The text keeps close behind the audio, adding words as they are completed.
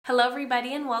Hello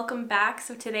everybody and welcome back.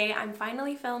 So today I'm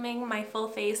finally filming my full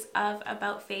face of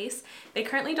About Face. They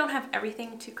currently don't have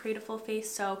everything to create a full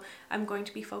face, so I'm going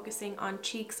to be focusing on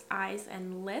cheeks, eyes,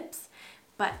 and lips.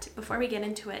 But before we get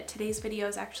into it, today's video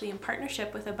is actually in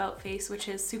partnership with About Face, which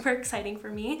is super exciting for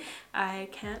me. I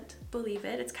can't believe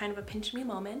it. It's kind of a pinch me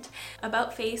moment.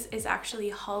 About Face is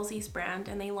actually Halsey's brand,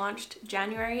 and they launched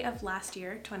January of last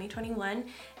year, 2021,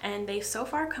 and they've so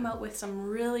far come out with some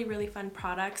really fun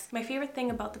products. My favorite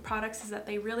thing about the products is that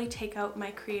they really take out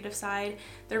my creative side.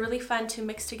 They're really fun to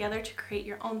mix together to create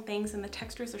your own things, and the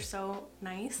textures are so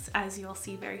nice, as you'll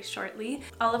see very shortly.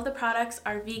 All of the products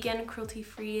are vegan,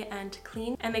 cruelty-free, and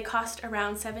clean, and they cost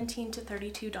around $17 to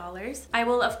 $32. I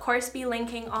will of course be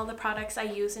linking all the products I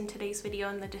use in today's video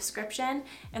in the description,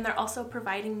 and they're also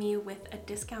providing me with a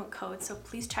discount code, so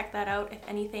please check that out if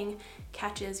anything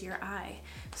catches your eye.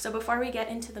 So before we get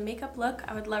into the makeup look,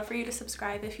 I would love for you to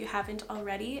subscribe if you haven't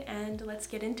already, and let's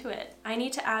get into it. I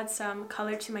need to add some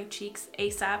color to my cheeks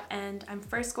ASAP, and I'm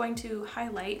first going to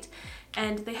highlight,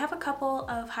 and they have a couple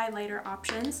of highlighter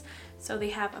options. So they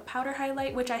have a powder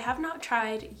highlight, which I have not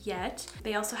tried yet.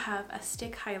 They also have a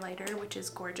stick highlighter, which is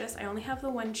gorgeous. I only have the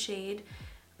one shade.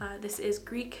 This is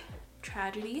Greek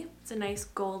Tragedy. It's a nice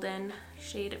golden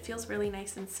shade. It feels really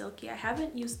nice and silky. I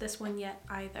haven't used this one yet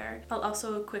either. I'll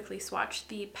also quickly swatch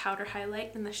the powder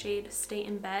highlight in the shade Stay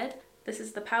in Bed. This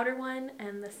is the powder one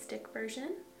and the stick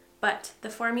version. But the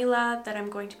formula that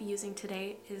I'm going to be using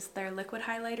today is their liquid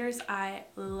highlighters. I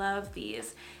love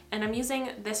these. And I'm using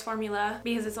this formula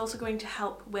because it's also going to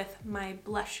help with my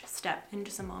blush step in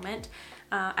just a moment.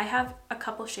 I have a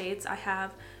couple shades. I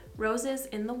have Roses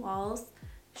in the Walls,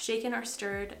 Shaken or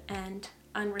Stirred, and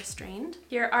Unrestrained.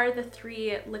 Here are the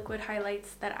three liquid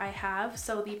highlights that I have.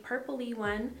 So the purpley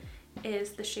one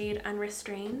is the shade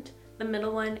Unrestrained. The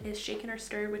middle one is Shaken or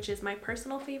Stirred, which is my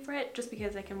personal favorite just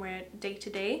because I can wear it day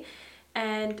to day.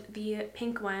 And the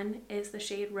pink one is the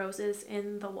shade Roses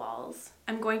in the Walls.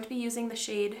 I'm going to be using the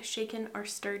shade Shaken or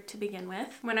Stirred to begin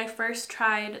with. When I first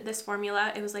tried this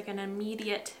formula, it was like an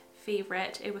immediate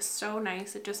favorite. It was so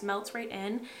nice. It just melts right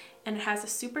in, and it has a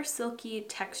super silky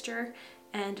texture,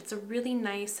 and it's a really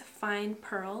nice fine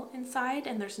pearl inside,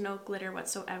 and there's no glitter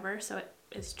whatsoever, so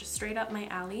it's just straight up my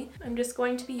alley. I'm just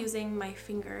going to be using my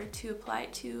finger to apply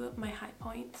it to my high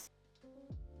points.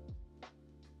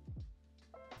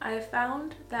 I have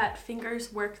found that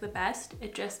fingers work the best.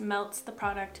 It just melts the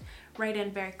product right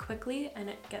in very quickly, and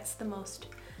it gets the most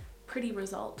pretty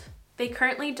result. They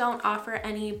currently don't offer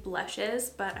any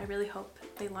blushes, but I really hope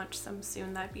they launch some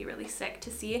soon. That'd be really sick to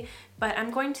see. But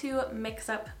I'm going to mix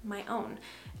up my own,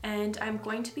 and I'm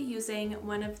going to be using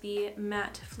one of the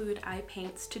matte fluid eye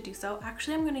paints to do so.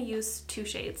 Actually, I'm going to use two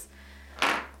shades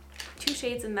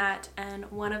in that and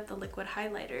one of the liquid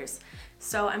highlighters.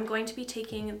 So I'm going to be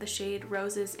taking the shade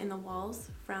Roses in the Walls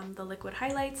from the liquid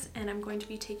highlights, and I'm going to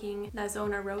be taking La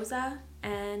Zona Rosa,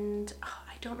 and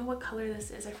I don't know what color this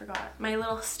is, I forgot. My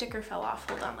little sticker fell off.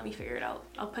 Hold on, let me figure it out.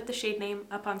 I'll put the shade name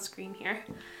up on screen here.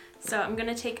 So I'm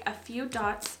gonna take a few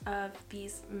dots of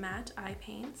these matte eye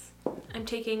paints. I'm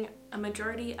taking a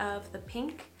majority of the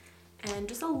pink and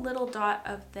just a little dot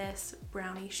of this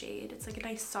brownie shade. It's like a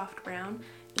nice soft brown.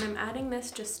 And I'm adding this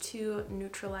just to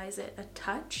neutralize it a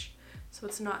touch, so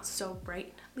it's not so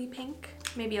brightly pink.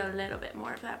 Maybe a little bit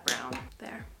more of that brown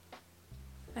there.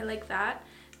 I like that.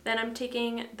 Then I'm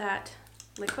taking that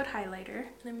liquid highlighter,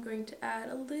 and I'm going to add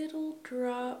a little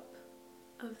drop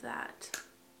of that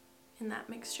in that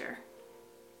mixture.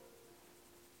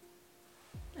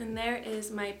 And there is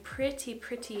my pretty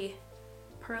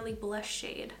pearly blush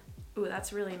shade. Ooh,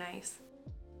 that's really nice.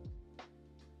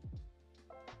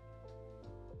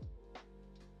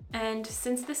 And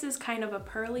since this is kind of a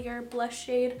pearlier blush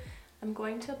shade, I'm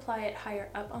going to apply it higher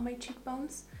up on my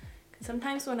cheekbones. Because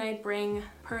sometimes when I bring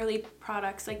pearly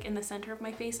products like in the center of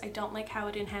my face, I don't like how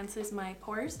it enhances my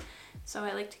pores. So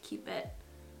I like to keep it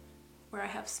where I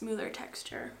have smoother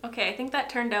texture. Okay, I think that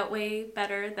turned out way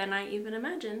better than I even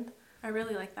imagined. I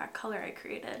really like that color I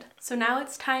created. So now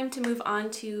it's time to move on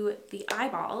to the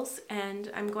eyeballs, and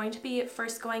I'm going to be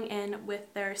first going in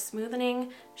with their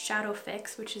Smoothing Shadow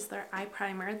Fix, which is their eye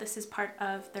primer. This is part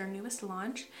of their newest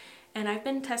launch, and I've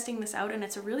been testing this out, and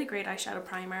it's a really great eyeshadow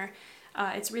primer.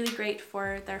 It's really great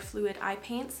for their fluid eye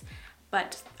paints,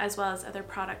 but as well as other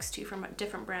products too from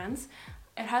different brands.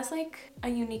 It has like a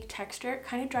unique texture. It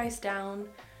kind of dries down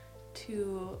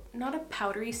to not a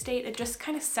powdery state, it just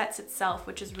kind of sets itself,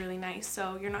 which is really nice.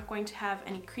 So you're not going to have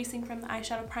any creasing from the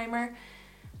eyeshadow primer.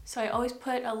 So I always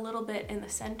put a little bit in the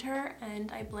center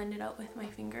and I blend it out with my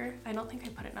finger. I don't think I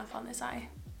put enough on this eye,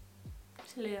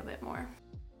 just a little bit more.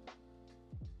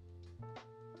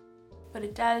 but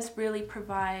it does really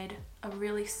provide a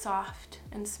really soft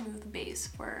and smooth base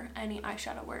for any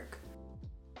eyeshadow work.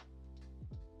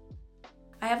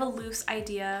 I have a loose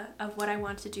idea of what I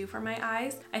want to do for my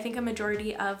eyes. I think a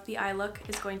majority of the eye look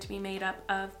is going to be made up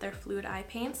of their fluid eye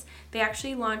paints. They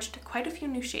actually launched quite a few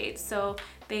new shades. So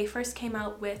they first came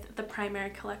out with the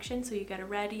Primary collection, so you get a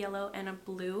red, yellow, and a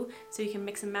blue, so you can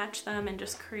mix and match them and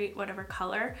just create whatever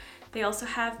color. They also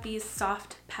have these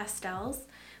soft pastels,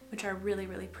 which are really,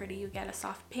 really pretty. You get a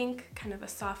soft pink, kind of a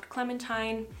soft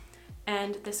clementine,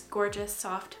 and this gorgeous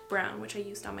soft brown, which I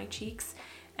used on my cheeks.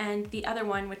 And the other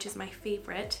one, which is my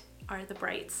favorite, are the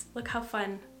brights. Look how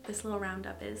fun this little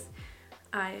roundup is.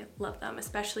 I love them,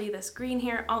 especially this green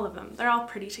here, all of them. They're all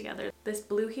pretty together. This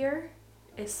blue here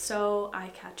is so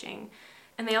eye-catching.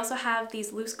 And they also have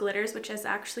these loose glitters, which is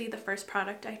actually the first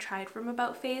product I tried from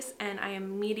About Face, and I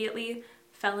immediately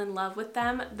fell in love with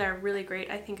them. They're really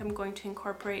great. I think I'm going to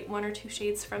incorporate 1 or 2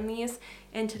 shades from these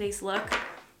in today's look.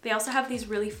 They also have these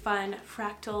really fun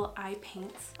fractal eye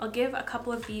paints. I'll give a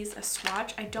couple of these a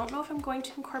swatch. I don't know if I'm going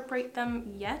to incorporate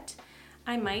them yet.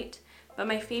 I might, but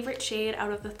my favorite shade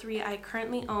out of the 3 I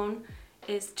currently own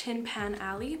is Tin Pan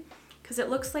Alley, because it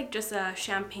looks like just a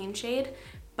champagne shade,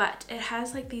 but it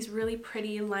has like these really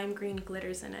pretty lime green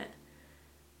glitters in it.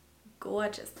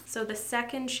 Gorgeous. So the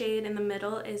second shade in the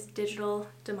middle is Digital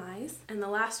Demise, and the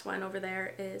last one over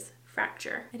there is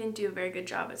Fracture. I didn't do a very good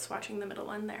job at swatching the middle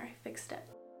one there. I fixed it.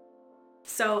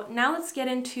 So now let's get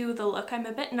into the look. I'm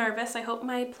a bit nervous. I hope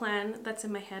my plan that's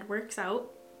in my head works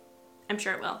out. I'm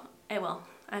sure it will. It will.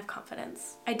 I have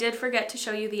confidence. I did forget to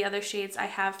show you the other shades I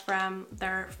have from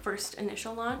their first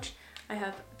initial launch. I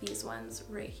have these ones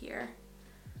right here.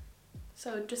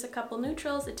 So just a couple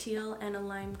neutrals, a teal, and a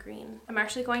lime green. I'm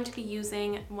actually going to be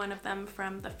using one of them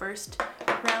from the first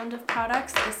round of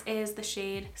products. This is the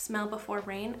shade Smell Before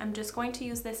Rain. I'm just going to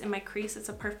use this in my crease. It's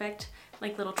a perfect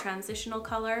like little transitional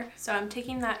color. So I'm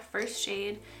taking that first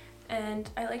shade and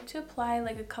I like to apply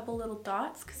like a couple little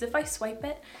dots, because if I swipe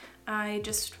it, I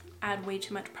just add way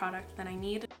too much product than I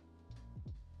need.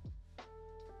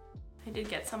 I did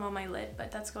get some on my lid, but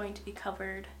that's going to be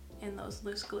covered in those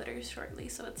loose glitters shortly,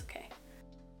 so it's okay.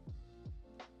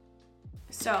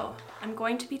 So I'm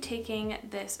going to be taking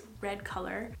this red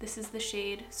color. This is the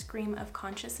shade Scream of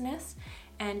Consciousness,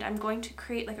 and I'm going to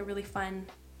create like a really fun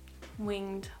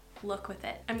winged look with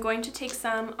it. I'm going to take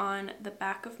some on the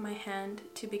back of my hand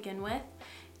to begin with,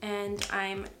 and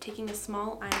I'm taking a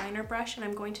small eyeliner brush and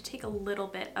I'm going to take a little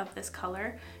bit of this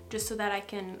color just so that I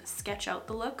can sketch out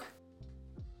the look.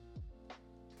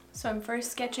 So I'm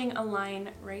first sketching a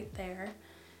line right there,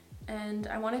 and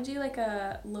I want to do like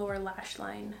a lower lash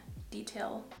line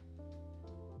detail.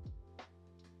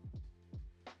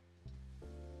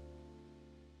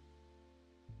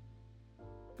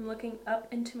 I'm looking up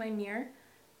into my mirror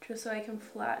just so I can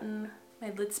flatten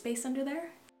my lid space under there.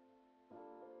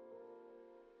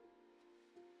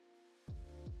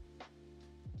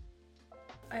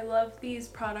 I love these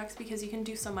products because you can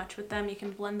do so much with them. You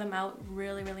can blend them out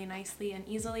really, really nicely and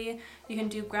easily. You can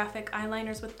do graphic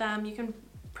eyeliners with them. You can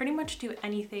pretty much do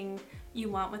anything you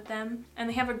want with them, and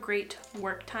they have a great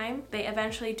work time. They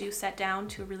eventually do set down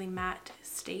to a really matte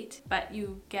state, but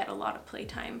you get a lot of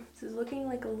playtime. This is looking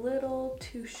like a little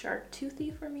too sharp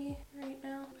toothy for me right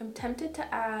now. I'm tempted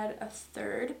to add a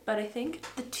third, but I think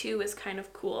the 2 is kind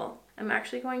of cool. I'm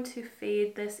actually going to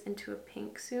fade this into a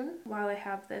pink soon. While I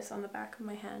have this on the back of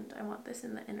my hand, I want this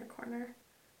in the inner corner.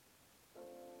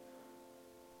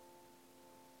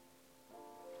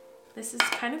 This is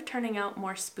kind of turning out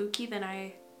more spooky than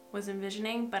I was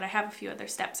envisioning, but I have a few other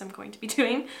steps I'm going to be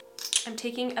doing. I'm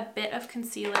taking a bit of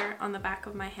concealer on the back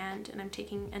of my hand, and I'm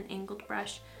taking an angled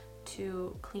brush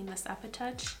to clean this up a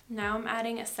touch. Now I'm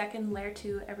adding a second layer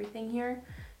to everything here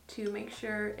to make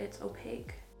sure it's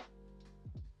opaque.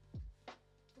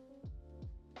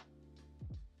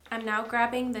 I'm now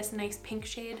grabbing this nice pink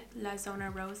shade, La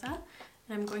Zona Rosa,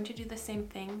 and I'm going to do the same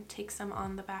thing, take some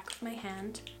on the back of my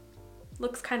hand.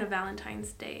 Looks kind of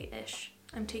Valentine's Day-ish.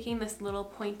 I'm taking this little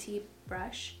pointy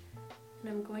brush and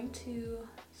I'm going to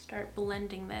start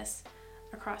blending this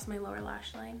across my lower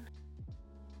lash line.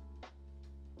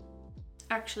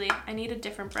 Actually, I need a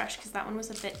different brush because that one was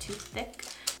a bit too thick.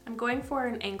 I'm going for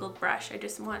an angled brush. I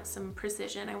just want some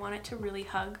precision. I want it to really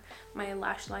hug my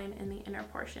lash line in the inner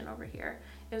portion over here.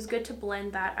 It was good to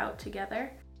blend that out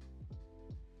together.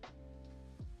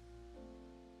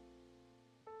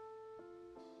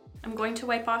 I'm going to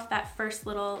wipe off that first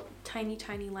little tiny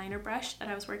liner brush that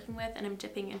I was working with, and I'm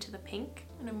dipping into the pink.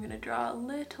 And I'm gonna draw a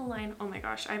little line. Oh my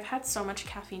gosh, I've had so much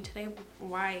caffeine today.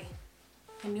 Why?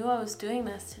 I knew I was doing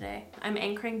this today. I'm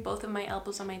anchoring both of my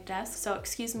elbows on my desk, so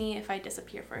excuse me if I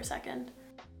disappear for a second.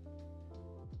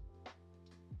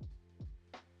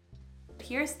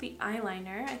 Here's the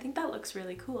eyeliner. I think that looks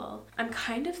really cool. I'm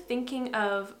kind of thinking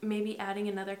of maybe adding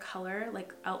another color,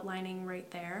 like outlining right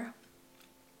there.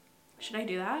 Should I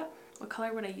do that? What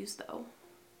color would I use though?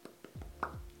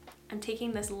 I'm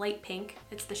taking this light pink.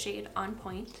 It's the shade On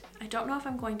Point. I don't know if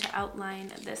I'm going to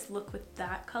outline this look with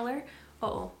that color.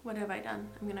 Uh-oh, what have I done?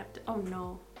 I'm gonna have to, oh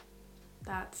no,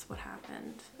 that's what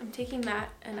happened. I'm taking that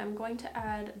and I'm going to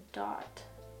add a dot.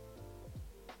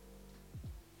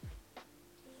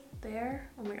 There.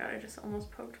 Oh my god, I just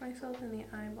almost poked myself in the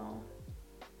eyeball.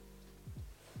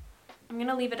 I'm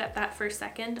gonna leave it at that for a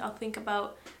second. I'll think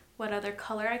about what other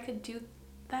color I could do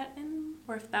that in,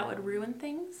 or if that would ruin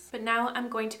things. But now I'm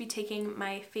going to be taking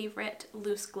my favorite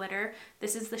loose glitter.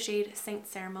 This is the shade Saint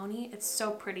Ceremony. It's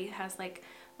so pretty. It has like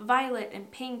violet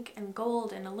and pink and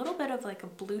gold and a little bit of like a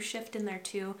blue shift in there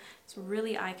too. It's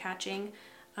really eye-catching.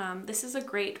 This is a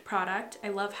great product. I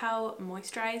love how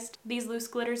moisturized these loose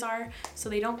glitters are so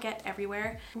they don't get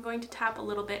everywhere. I'm going to tap a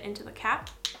little bit into the cap.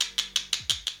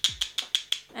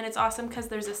 And it's awesome because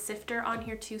there's a sifter on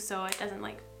here too, so it doesn't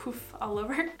like poof all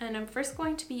over. And I'm first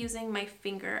going to be using my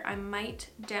finger. I might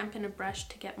dampen a brush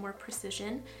to get more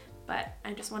precision, but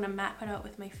I just want to map it out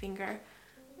with my finger.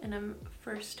 And I'm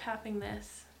first tapping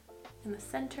this in the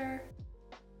center.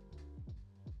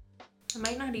 I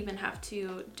might not even have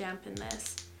to dampen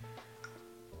this.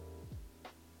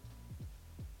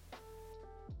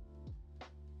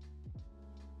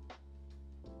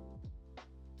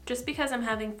 Just because I'm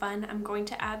having fun, I'm going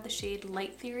to add the shade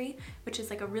Light Theory, which is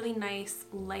like a really nice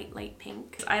light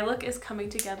pink. This eye look is coming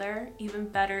together even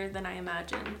better than I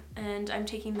imagined. And I'm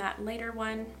taking that lighter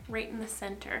one right in the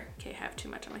center. Okay, I have too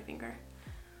much on my finger.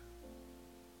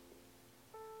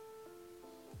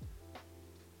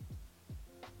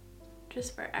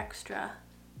 Just for extra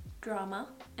drama.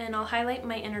 And I'll highlight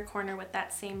my inner corner with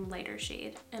that same lighter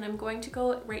shade. And I'm going to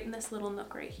go right in this little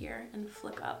nook right here and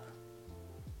flick up.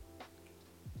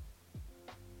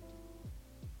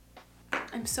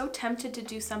 I'm so tempted to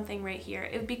do something right here.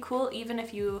 It would be cool even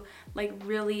if you like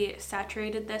really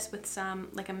saturated this with some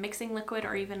like a mixing liquid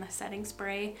or even a setting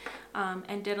spray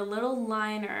and did a little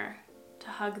liner to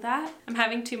hug that. I'm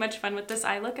having too much fun with this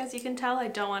eye look, as you can tell. I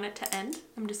don't want it to end.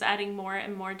 I'm just adding more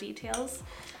and more details.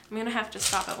 I'm gonna have to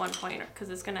stop at one point because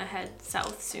it's gonna head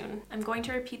south soon. I'm going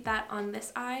to repeat that on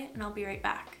this eye and I'll be right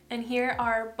back. And here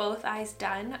are both eyes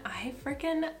done. I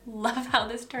freaking love how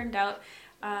this turned out.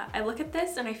 I look at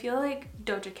this and I feel like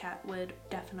Doja Cat would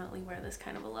definitely wear this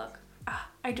kind of a look.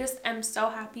 I just am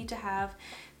so happy to have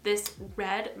this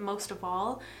red most of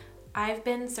all. I've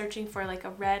been searching for like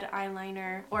a red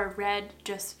eyeliner or a red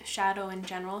just shadow in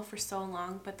general for so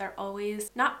long, but they're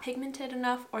always not pigmented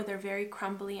enough or they're very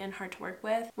crumbly and hard to work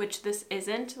with, which this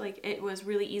isn't. Like it was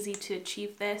really easy to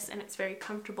achieve this and it's very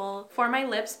comfortable. For my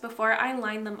lips, before I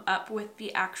line them up with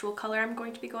the actual color I'm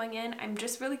going to be going in, I'm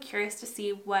just really curious to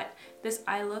see what this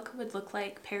eye look would look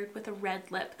like paired with a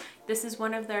red lip. This is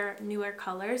one of their newer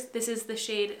colors. This is the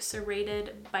shade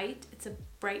Serrated Bite. It's a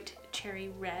bright cherry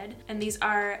red, and these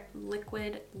are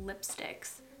liquid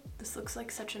lipsticks. This looks like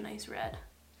such a nice red.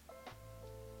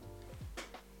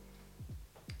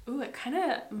 Ooh, it kind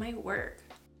of might work.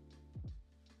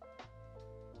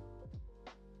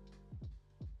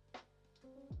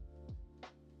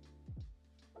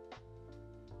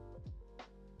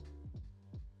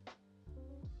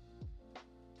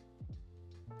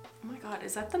 Oh my god,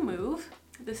 is that the move?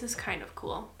 This is kind of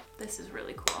cool. This is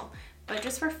really cool. But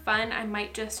just for fun, I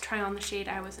might just try on the shade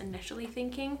I was initially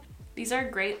thinking. These are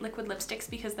great liquid lipsticks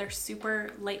because they're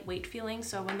super lightweight feeling,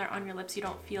 so when they're on your lips you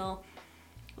don't feel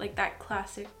like that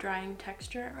classic drying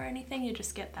texture or anything. You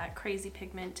just get that crazy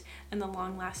pigment and the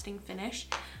long-lasting finish.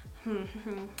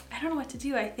 I don't know what to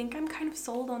do. I think I'm kind of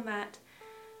sold on that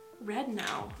red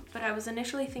now, but I was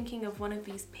initially thinking of one of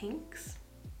these pinks.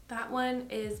 That one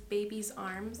is Baby's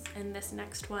Arms, and this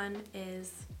next one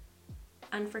is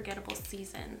Unforgettable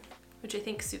Season, which I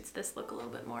think suits this look a little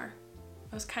bit more.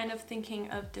 I was kind of thinking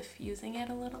of diffusing it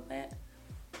a little bit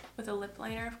with a lip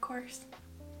liner, of course.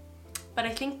 But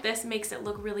I think this makes it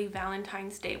look really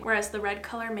Valentine's Day, whereas the red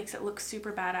color makes it look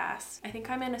super badass. I think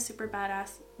I'm in a super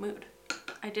badass mood.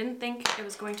 I didn't think it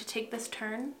was going to take this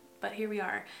turn, but here we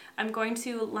are. I'm going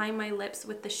to line my lips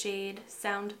with the shade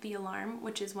Sound the Alarm,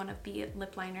 which is one of the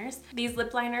lip liners. These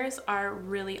lip liners are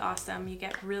really awesome. You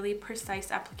get really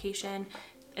precise application.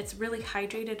 It's really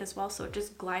hydrated as well, so it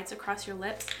just glides across your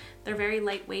lips. They're very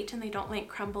lightweight and they don't like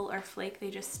crumble or flake. They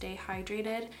just stay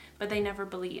hydrated, but they never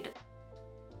bleed.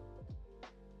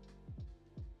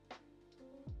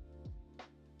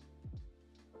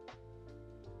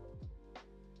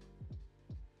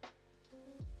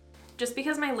 Just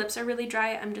because my lips are really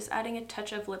dry, I'm just adding a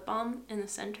touch of lip balm in the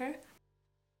center.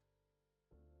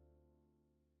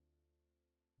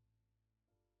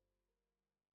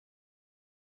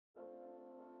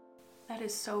 That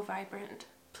is so vibrant.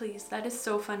 Please, that is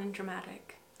so fun and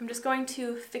dramatic. I'm just going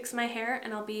to fix my hair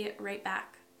and I'll be right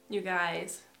back. You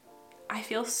guys, I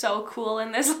feel so cool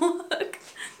in this look.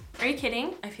 Are you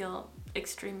kidding? I feel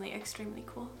extremely, extremely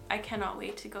cool. I cannot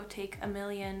wait to go take a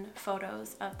million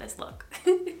photos of this look.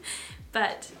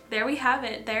 But there we have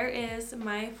it. There is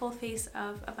my full face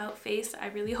of About Face. I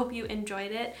really hope you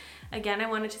enjoyed it. Again, I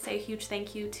wanted to say a huge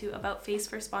thank you to About Face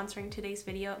for sponsoring today's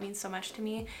video. It means so much to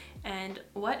me. And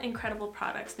what incredible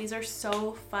products. These are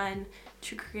so fun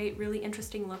to create really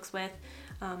interesting looks with.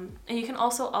 And you can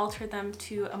also alter them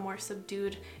to a more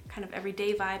subdued kind of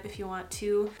everyday vibe if you want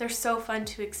to. They're so fun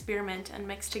to experiment and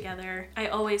mix together. I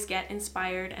always get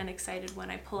inspired and excited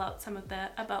when I pull out some of the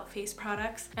About Face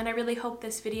products, and I really hope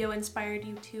this video inspired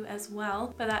you too as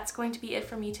well. But that's going to be it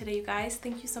for me today, you guys.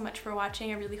 Thank you so much for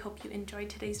watching. I really hope you enjoyed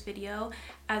today's video.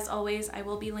 As always, I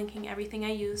will be linking everything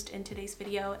I used in today's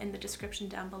video in the description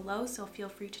down below, so feel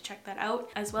free to check that out,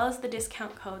 as well as the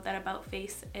discount code that About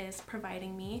Face is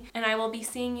providing me. And I will be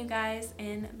seeing you guys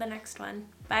in the next one.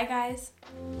 Bye guys!